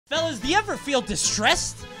Fellas, do you ever feel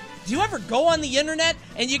distressed? Do you ever go on the internet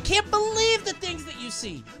and you can't believe the things that you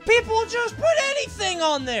see? People just put anything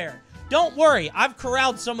on there. Don't worry, I've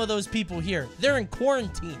corralled some of those people here. They're in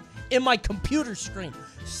quarantine, in my computer screen.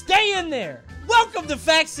 Stay in there. Welcome to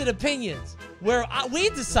Facts and Opinions, where we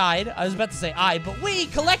decide, I was about to say I, but we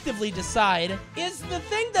collectively decide, is the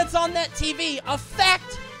thing that's on that TV a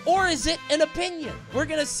fact or is it an opinion? We're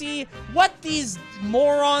gonna see what these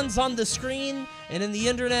morons on the screen and in the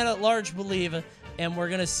internet at large believe, and we're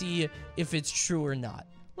gonna see if it's true or not.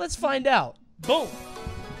 Let's find out. Boom.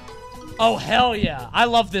 Oh, hell yeah. I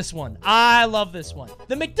love this one. I love this one.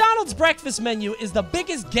 The McDonald's breakfast menu is the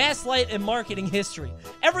biggest gaslight in marketing history.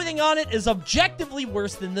 Everything on it is objectively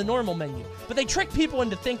worse than the normal menu, but they trick people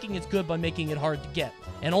into thinking it's good by making it hard to get.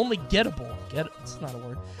 And only gettable. It's not a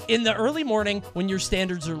word. In the early morning when your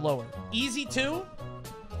standards are lower. Easy too?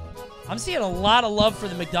 I'm seeing a lot of love for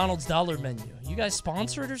the McDonald's dollar menu. You guys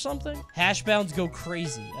sponsor it or something? Hash browns go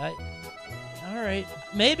crazy. All right.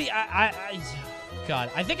 Maybe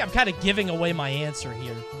God, I think I'm kind of giving away my answer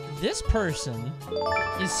here. This person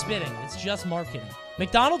is spitting. It's just marketing.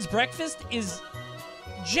 McDonald's breakfast is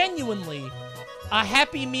genuinely a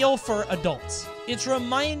happy meal for adults. It's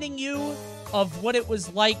reminding you of what it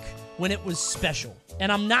was like when it was special.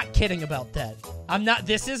 And I'm not kidding about that.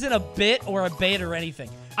 This isn't a bit or a bait or anything.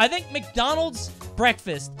 I think McDonald's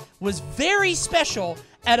breakfast was very special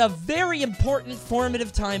at a very important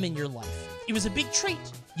formative time in your life. It was a big treat.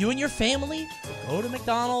 You and your family would go to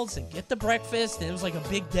McDonald's and get the breakfast, and it was like a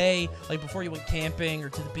big day, like before you went camping or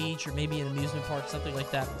to the beach or maybe an amusement park, something like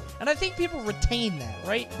that. And I think people retain that,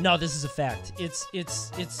 right? No, this is a fact.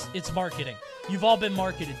 It's marketing. You've all been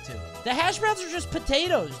marketed to. The hash browns are just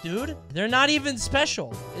potatoes, dude. They're not even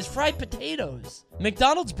special. It's fried potatoes.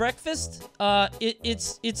 McDonald's breakfast,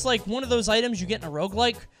 it's like one of those items you get in a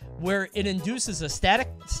roguelike where it induces a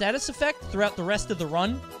status effect throughout the rest of the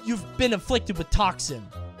run. You've been afflicted with toxin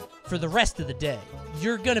for the rest of the day.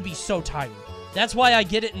 You're gonna be so tired. That's why I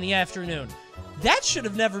get it in the afternoon. That should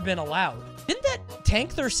have never been allowed. Didn't that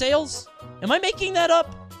tank their sales? Am I making that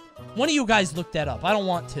up? One of you guys look that up. I don't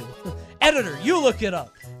want to. Editor, you look it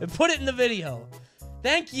up and put it in the video.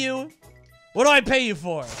 Thank you. What do I pay you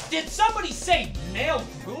for? Did somebody say male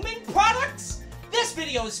grooming products? This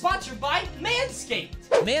video is sponsored by Manscaped.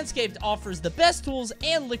 Manscaped offers the best tools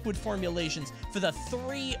and liquid formulations for the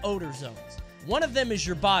 3 odor zones. One of them is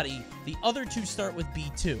your body. The other 2 start with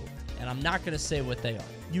B2. And I'm not going to say what they are.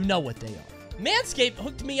 You know what they are. Manscaped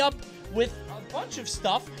hooked me up with a bunch of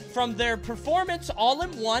stuff from their Performance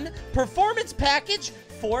All-in-One Performance Package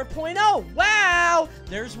 4.0. Wow!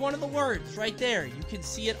 There's one of the words right there. You can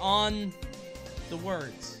see it on the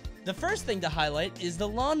words. The first thing to highlight is the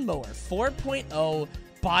Lawnmower 4.0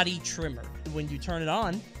 body trimmer. When you turn it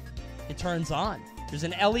on, it turns on. There's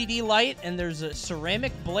an LED light and there's a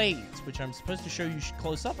ceramic blades, which I'm supposed to show you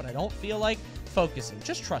close up, but I don't feel like focusing.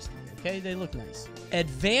 Just trust me, okay? They look nice.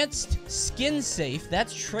 Advanced Skin Safe,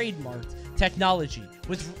 that's trademarked technology,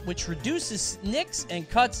 which reduces nicks and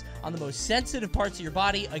cuts on the most sensitive parts of your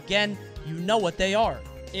body. Again, you know what they are.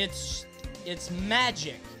 It's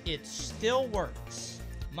magic. It still works.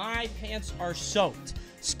 My pants are soaked,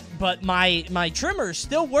 but my trimmer is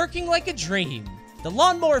still working like a dream. The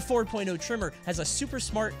Lawnmower 4.0 trimmer has a super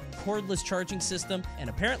smart cordless charging system,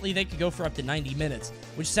 and apparently they could go for up to 90 minutes,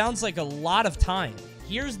 which sounds like a lot of time.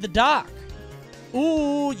 Here's the dock.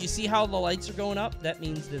 Ooh, you see how the lights are going up? That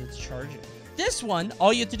means that it's charging. This one,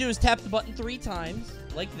 all you have to do is tap the button 3 times,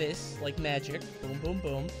 like this, like magic. Boom, boom,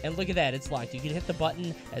 boom. And look at that, it's locked. You can hit the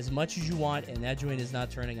button as much as you want, and that joint is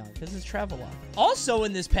not turning on, because it's travel lock. Also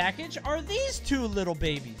in this package are these 2 little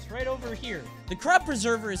babies, right over here. The Crop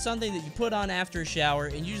Preserver is something that you put on after a shower,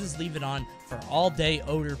 and you just leave it on for all-day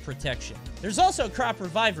odor protection. There's also Crop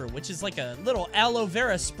Reviver, which is like a little aloe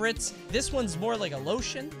vera spritz. This one's more like a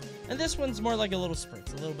lotion, and this one's more like a little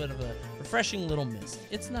spritz, a little bit of a refreshing little mist.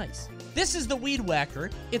 It's nice. This is the Weed Whacker.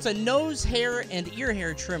 It's a nose hair and ear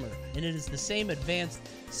hair trimmer, and it is the same advanced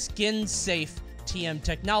skin-safe TM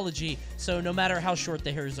technology, so no matter how short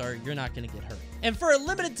the hairs are, you're not going to get hurt. And for a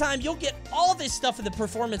limited time, you'll get all this stuff in the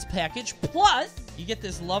Performance Package, plus you get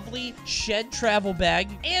this lovely shed travel bag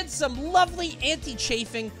and some lovely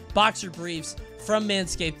anti-chafing boxer briefs from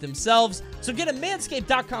Manscaped themselves. So get to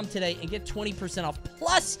manscaped.com today and get 20% off,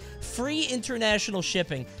 plus free international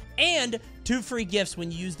shipping and 2 free gifts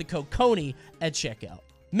when you use the code CONEY at checkout.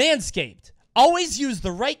 Manscaped. Always use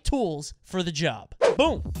the right tools for the job.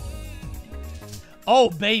 Boom. Oh,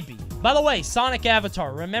 baby. By the way, Sonic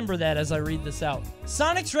Avatar. Remember that as I read this out.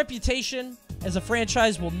 Sonic's reputation as a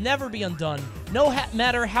franchise will never be undone, no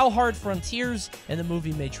matter how hard Frontiers and the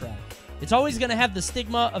movie may try. It's always going to have the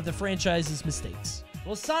stigma of the franchise's mistakes.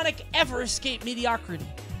 Will Sonic ever escape mediocrity?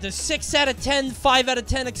 The 6 out of 10, 5 out of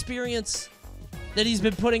 10 experience that he's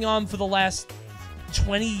been putting on for the last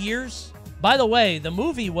 20 years? By the way, the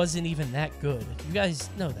movie wasn't even that good. You guys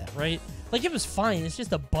know that, right? Like, it was fine. It's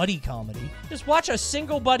just a buddy comedy. Just watch a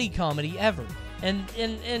single buddy comedy ever. And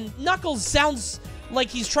Knuckles sounds like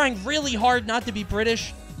he's trying really hard not to be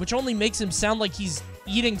British, which only makes him sound like he's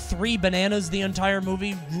eating 3 bananas the entire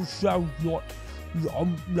movie. You sound like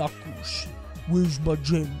I'm Knuckles. Where's my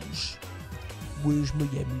gems? Where's my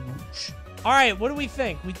emeralds? All right, what do we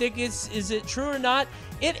think? We think is it true or not?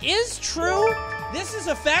 It is true. This is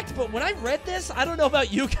a fact, but when I read this, I don't know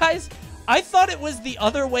about you guys, I thought it was the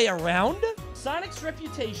other way around. Sonic's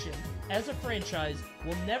reputation as a franchise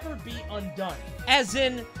will never be undone. As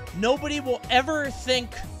in, nobody will ever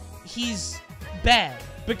think he's bad.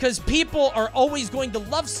 Because people are always going to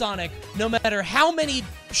love Sonic no matter how many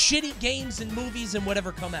shitty games and movies and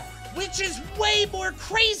whatever come out. Which is way more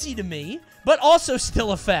crazy to me, but also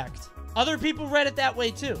still a fact. Other people read it that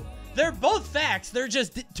way too. They're both facts, they're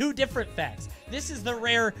just 2 different facts. This is the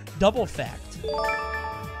rare double fact.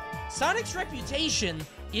 Sonic's reputation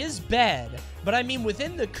is bad, but I mean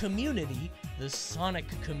within the community, the Sonic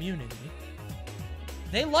community,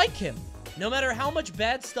 they like him. No matter how much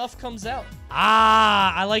bad stuff comes out.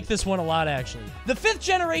 I like this one a lot, actually. The 5th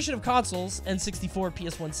generation of consoles, N64,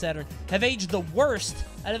 PS1, Saturn, have aged the worst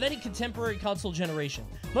out of any contemporary console generation.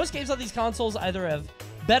 Most games on these consoles either have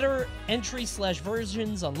better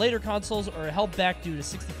entry/versions on later consoles or are held back due to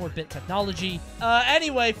 64-bit technology.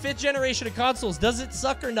 Anyway, 5th generation of consoles, does it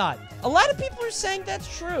suck or not? A lot of people are saying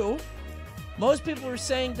that's true. Most people are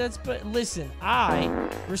saying that's, but listen, I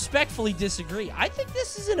respectfully disagree. I think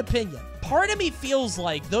this is an opinion. Part of me feels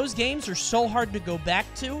like those games are so hard to go back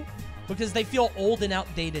to because they feel old and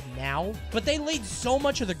outdated now, but they laid so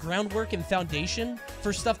much of the groundwork and foundation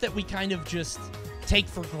for stuff that we kind of just take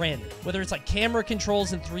for granted. Whether it's like camera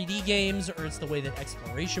controls in 3D games or it's the way that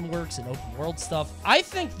exploration works and open world stuff. I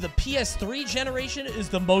think the PS3 generation is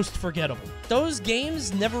the most forgettable. Those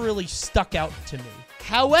games never really stuck out to me.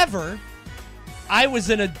 However, I was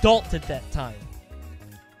an adult at that time.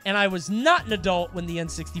 And I was not an adult when the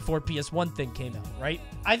N64 PS1 thing came out, right?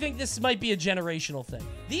 I think this might be a generational thing.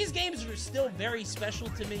 These games are still very special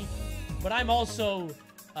to me, but I'm also,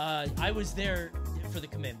 I was there for the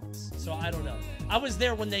commandments, so I don't know. I was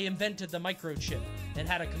there when they invented the microchip and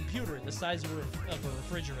had a computer the size of a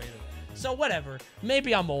refrigerator. So whatever,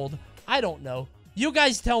 maybe I'm old, I don't know. You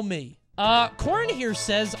guys tell me. Corn here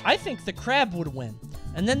says, I think the crab would win.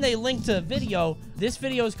 And then they linked a video. This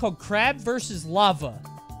video is called Crab versus Lava.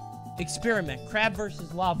 Experiment. Crab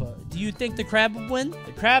versus lava. Do you think the crab would win?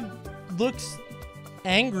 The crab looks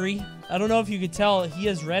angry. I don't know if you could tell. He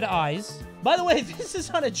has red eyes. By the way, this is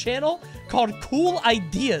on a channel called Cool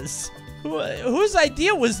Ideas. Whose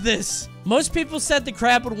idea was this? Most people said the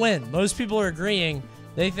crab would win. Most people are agreeing.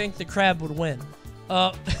 They think the crab would win.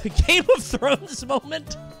 Game of Thrones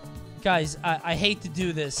moment. Guys, I hate to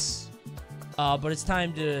do this. But it's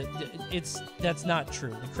time to... That's not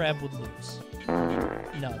true. The crab would lose.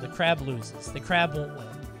 No, the crab loses. The crab won't win.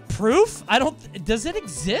 Proof? Does it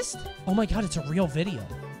exist? Oh my god, it's a real video.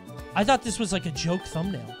 I thought this was like a joke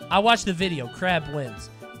thumbnail. I watched the video. Crab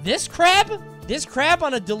wins. This crab? This crab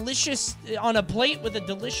on a plate with a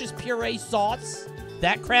delicious puree sauce?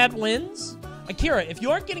 That crab wins? Akira, if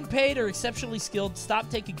you aren't getting paid or exceptionally skilled, stop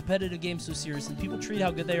taking competitive games so seriously. People treat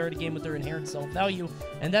how good they are at a game with their inherent self-value,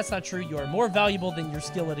 and that's not true. You are more valuable than your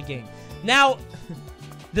skill at a game. Now,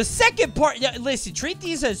 the second part, yeah, listen, treat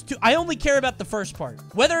these as two. I only care about the first part.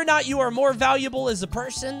 Whether or not you are more valuable as a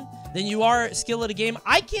person than you are skill at a game,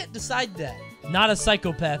 I can't decide that. Not a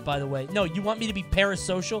psychopath, by the way. No, you want me to be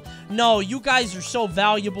parasocial? No, you guys are so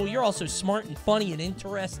valuable. You're also smart and funny and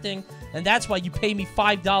interesting, and that's why you pay me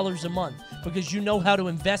 $5 a month, because you know how to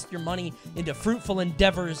invest your money into fruitful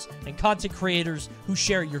endeavors and content creators who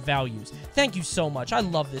share your values. Thank you so much. I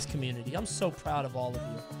love this community. I'm so proud of all of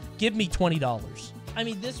you. Give me $20. I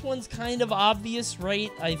mean, this one's kind of obvious, right?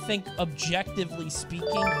 I think objectively speaking,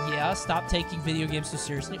 yeah, stop taking video games so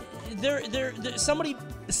seriously. Somebody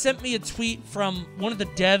sent me a tweet from one of the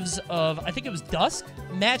devs of, I think it was Dusk.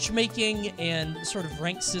 Matchmaking and sort of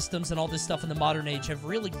ranked systems and all this stuff in the modern age have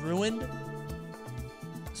really ruined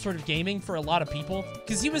sort of gaming for a lot of people.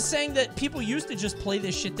 Because he was saying that people used to just play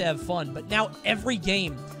this shit to have fun, but now every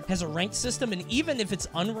game has a ranked system, and even if it's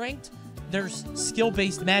unranked, there's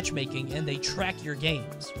skill-based matchmaking, and they track your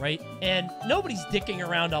games, right? And nobody's dicking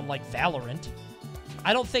around on, like, Valorant.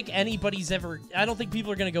 I don't think anybody's ever... I don't think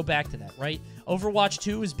people are going to go back to that, right? Overwatch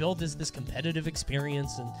 2 is built as this competitive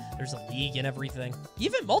experience, and there's a league and everything.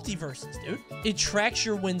 Even multiverses, dude. It tracks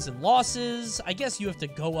your wins and losses. I guess you have to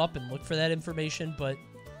go up and look for that information, but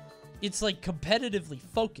it's, like, competitively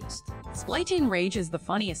focused. Splatoon rage is the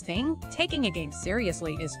funniest thing. Taking a game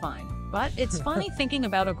seriously is fine. But it's funny thinking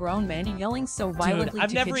about a grown man yelling so violently Dude, I've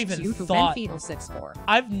to never kids even you who thought... fetal 6-4.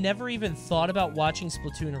 I've never even thought about watching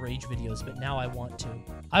Splatoon rage videos, but now I want to.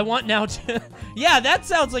 I want now to... Yeah, that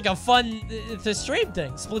sounds like a fun to stream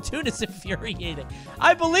thing. Splatoon is infuriating.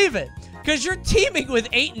 I believe it. Because you're teaming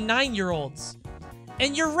with 8- and 9-year-olds.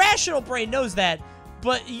 And your rational brain knows that,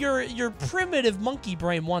 but your primitive monkey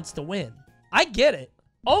brain wants to win. I get it.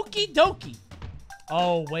 Okie dokie.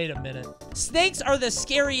 Oh, wait a minute. Snakes are the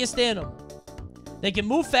scariest animal. They can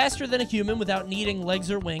move faster than a human without needing legs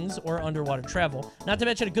or wings or underwater travel. Not to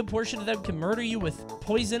mention a good portion of them can murder you with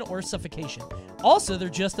poison or suffocation. Also, they're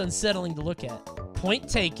just unsettling to look at. Point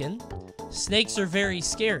taken. Snakes are very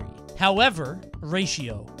scary. However,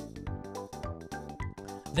 ratio.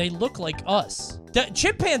 They look like us. The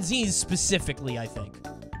chimpanzees specifically, I think.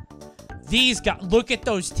 These guys, look at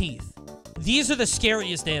those teeth. These are the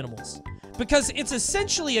scariest animals. Because it's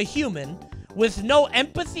essentially a human with no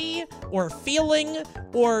empathy or feeling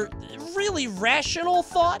or really rational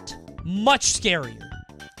thought. Much scarier.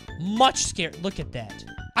 Much scarier. Look at that.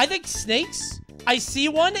 I think snakes, I see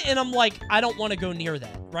one and I'm like, I don't want to go near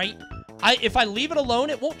that, right? If I leave it alone,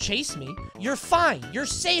 it won't chase me. You're fine. You're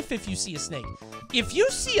safe if you see a snake. If you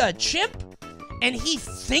see a chimp and he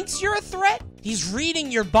thinks you're a threat, he's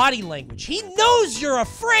reading your body language. He knows you're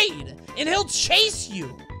afraid and he'll chase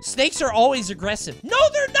you. Snakes are always aggressive. No,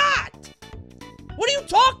 they're not! What are you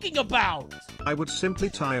talking about? I would simply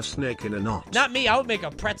tie a snake in a knot. Not me, I would make a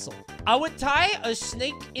pretzel. I would tie a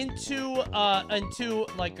snake into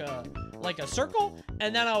like a circle,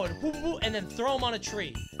 and then I would whoop, whoop, and then throw him on a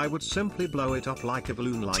tree. I would simply blow it up like a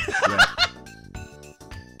balloon like Shrek.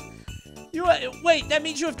 Wait, that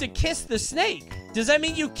means you have to kiss the snake. Does that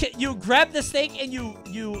mean you grab the snake and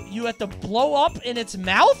you have to blow up in its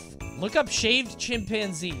mouth? Look up shaved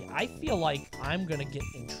chimpanzee. I feel like I'm gonna get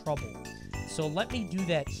in trouble. So let me do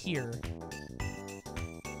that here.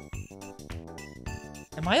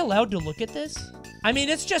 Am I allowed to look at this? I mean,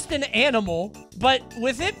 it's just an animal, but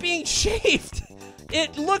with it being shaved,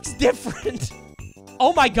 it looks different.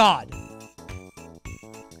 Oh my god.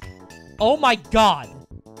 Oh my god.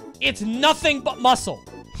 It's nothing but muscle.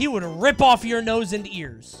 He would rip off your nose and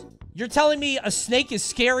ears. You're telling me a snake is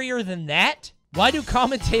scarier than that? Why do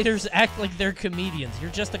commentators act like they're comedians?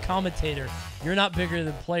 You're just a commentator. You're not bigger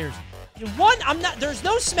than players. One, there's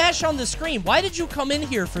no Smash on the screen. Why did you come in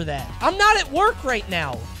here for that? I'm not at work right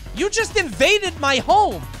now. You just invaded my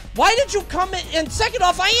home. Why did you come in? And second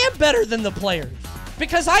off, I am better than the players.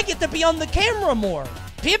 Because I get to be on the camera more.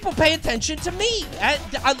 People pay attention to me.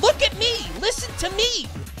 Look at me. Listen to me.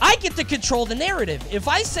 I get to control the narrative. If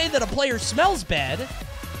I say that a player smells bad,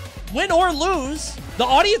 win or lose, the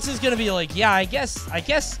audience is going to be like, yeah, I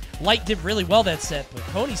guess Light did really well that set, but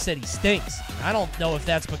CONEY said he stinks. I don't know if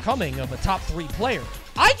that's becoming of a top 3 player.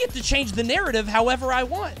 I get to change the narrative however I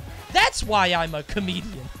want. That's why I'm a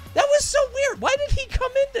comedian. That was so weird. Why did he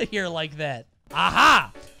come into here like that?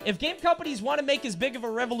 Aha! If game companies want to make as big of a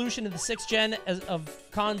revolution in the 6th gen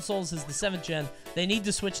of consoles as the 7th gen, they need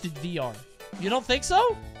to switch to VR. You don't think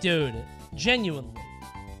so? Dude, genuinely.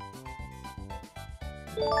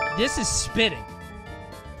 This is spitting.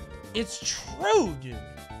 It's true, dude.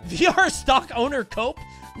 VR stock owner cope?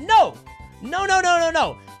 No. No, no, no, no,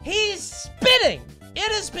 no. He's spitting.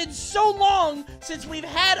 It has been so long since we've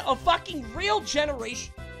had a fucking real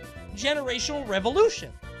generational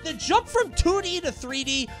revolution. The jump from 2D to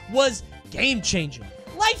 3D was game-changing.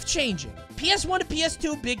 Life-changing. PS1 to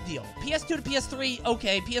PS2, big deal. PS2 to PS3,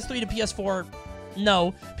 okay. PS3 to PS4,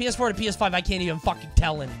 no. PS4 to PS5, I can't even fucking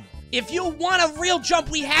tell anymore. If you want a real jump,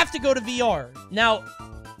 we have to go to VR. Now,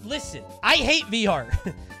 listen, I hate VR.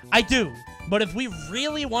 I do. But if we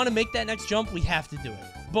really want to make that next jump, we have to do it.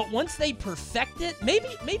 But once they perfect it, maybe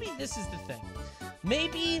this is the thing.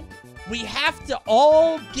 Maybe we have to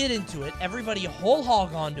all get into it, everybody whole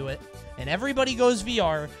hog onto it, and everybody goes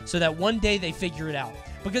VR so that one day they figure it out.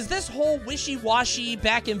 Because this whole wishy-washy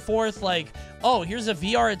back and forth, like, oh, here's a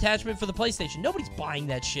VR attachment for the PlayStation. Nobody's buying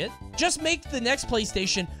that shit. Just make the next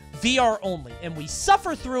PlayStation VR only, and we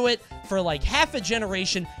suffer through it for like half a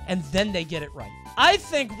generation, and then they get it right. I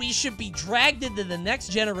think we should be dragged into the next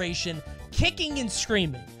generation, kicking and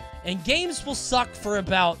screaming, and games will suck for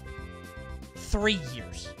about 3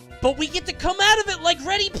 years. But we get to come out of it like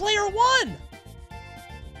Ready Player One!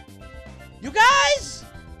 You guys?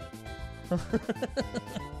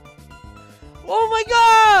 Oh my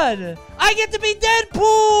god! I get to be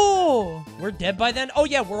Deadpool! We're dead by then? Oh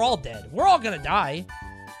yeah, we're all dead. We're all gonna die.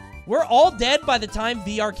 We're all dead by the time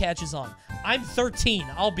VR catches on. I'm 13.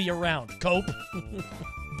 I'll be around. Cope.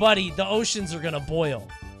 Buddy, the oceans are gonna boil.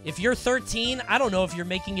 If you're 13, I don't know if you're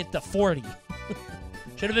making it to 40.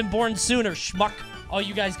 Should have been born sooner, schmuck. Oh,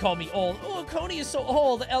 you guys call me old. Oh, Coney is so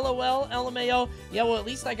old. LOL, LMAO. Yeah, well, at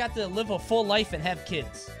least I got to live a full life and have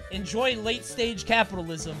kids. Enjoy late-stage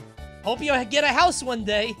capitalism. Hope you get a house one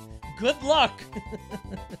day. Good luck.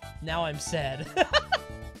 Now I'm sad.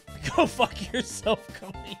 Go fuck yourself,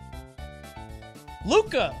 Coney.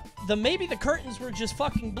 Luca, the maybe the curtains were just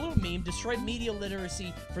fucking blue meme destroyed media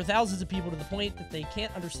literacy for thousands of people to the point that they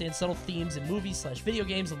can't understand subtle themes in movies/video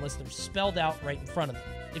games unless they're spelled out right in front of them.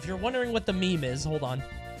 If you're wondering what the meme is, hold on.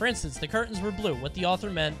 For instance, the curtains were blue, what the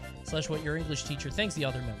author meant, / what your English teacher thinks the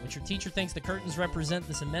author meant. What your teacher thinks the curtains represent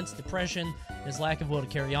this immense depression and his lack of will to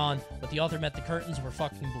carry on. What the author meant the curtains were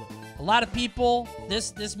fucking blue. A lot of people,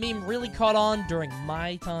 this meme really caught on during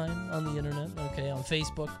my time on the internet, okay, on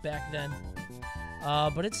Facebook back then.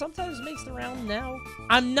 But it sometimes makes the round now.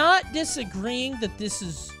 I'm not disagreeing that this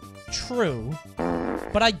is true,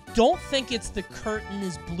 but I don't think it's the curtain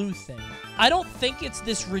is blue thing. I don't think it's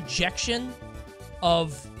this rejection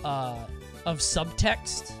of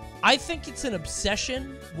subtext. I think it's an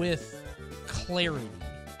obsession with clarity.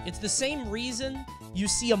 It's the same reason you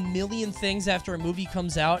see a million things after a movie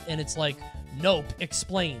comes out and it's like, Nope,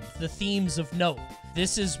 explained. The themes of Nope.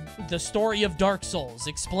 This is the story of Dark Souls,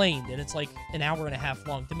 explained, and it's like an hour and a half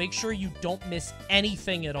long to make sure you don't miss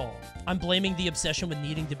anything at all. I'm blaming the obsession with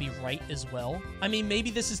needing to be right as well. I mean,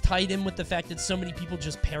 maybe this is tied in with the fact that so many people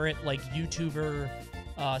just parrot, like, YouTuber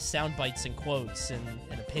sound bites and quotes and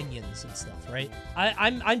opinions and stuff, right?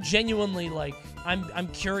 I'm genuinely, like, I'm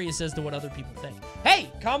curious as to what other people think.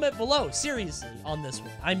 Hey, comment below, seriously, on this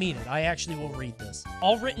one. I mean it. I actually will read this.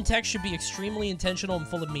 All written text should be extremely intentional and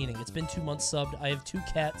full of meaning. It's been 2 months subbed. I have 2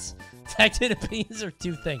 cats. Fact and opinions are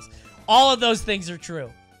 2 things. All of those things are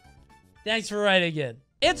true. Thanks for writing in.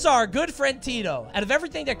 It's our good friend Tito. Out of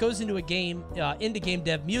everything that goes into a game, into game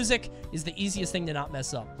dev, music is the easiest thing to not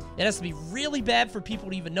mess up. It has to be really bad for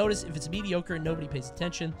people to even notice. If it's mediocre and nobody pays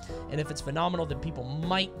attention, and if it's phenomenal, then people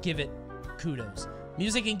might give it kudos.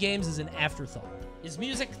 Music in games is an afterthought. Is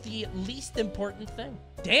music the least important thing?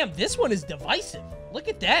 Damn, this one is divisive. Look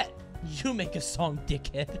at that. You make a song,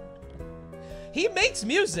 dickhead. He makes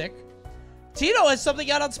music. Tito has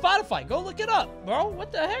something out on Spotify. Go look it up, bro.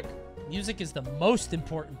 What the heck? Music is the most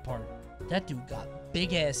important part. That dude got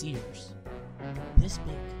big-ass ears. This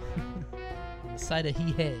big. On the side of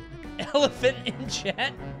he head. Elephant in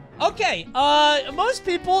chat. Okay, most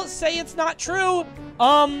people say it's not true.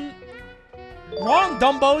 Wrong,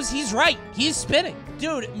 Dumbos. He's right. He's spinning.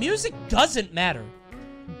 Dude, music doesn't matter.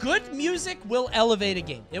 Good music will elevate a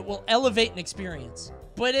game. It will elevate an experience.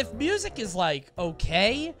 But if music is like,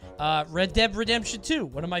 okay, Red Dead Redemption 2,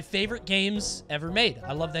 one of my favorite games ever made.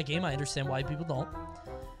 I love that game. I understand why people don't.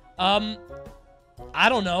 I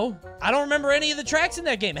don't know. I don't remember any of the tracks in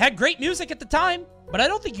that game. It had great music at the time, but I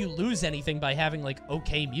don't think you lose anything by having, like,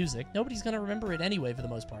 okay music. Nobody's gonna remember it anyway for the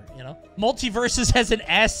most part, you know? Multiverses has an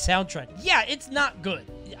ass soundtrack. Yeah, it's not good.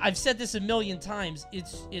 I've said this a million times.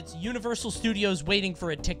 It's Universal Studios waiting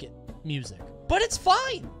for a ticket music. But it's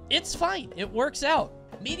fine. It's fine. It works out.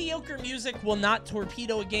 Mediocre music will not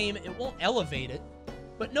torpedo a game. It won't elevate it.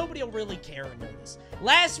 But nobody will really care or notice.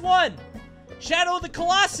 Last one. Shadow of the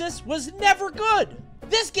Colossus was never good.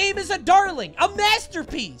 This game is a darling. A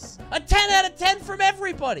masterpiece. A 10 out of 10 from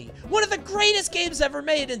everybody. One of the greatest games ever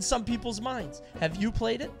made in some people's minds. Have you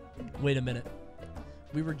played it? Wait a minute.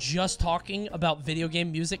 We were just talking about video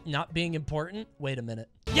game music not being important. Wait a minute.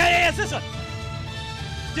 Yeah, it's this one.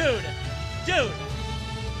 Dude.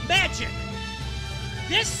 Magic.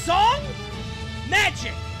 This song?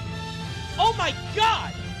 Magic. Oh my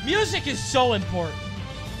god. Music is so important.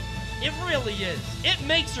 It really is. It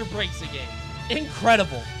makes or breaks a game.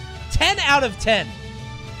 Incredible. 10 out of 10.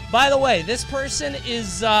 By the way, this person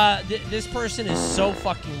is so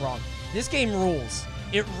fucking wrong. This game rules.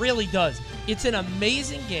 It really does. It's an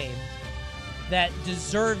amazing game that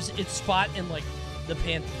deserves its spot in, like, the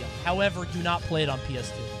pantheon. However, do not play it on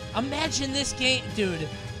PS2. Imagine this game, dude.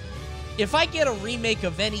 If I get a remake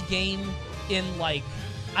of any game in, like,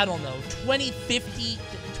 I don't know,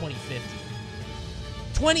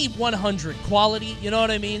 2100 quality, you know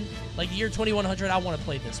what I mean? Like, the year 2100, I want to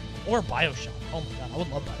play this one. Or Bioshock. Oh my god, I would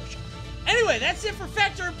love Bioshock. Anyway, that's it for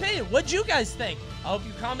Factor Opinion. What'd you guys think? I hope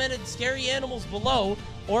you commented scary animals below,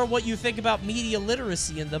 or what you think about media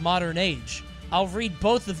literacy in the modern age. I'll read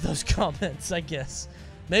both of those comments, I guess.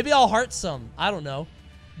 Maybe I'll heart some. I don't know.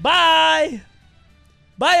 Bye!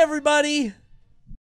 Bye, everybody!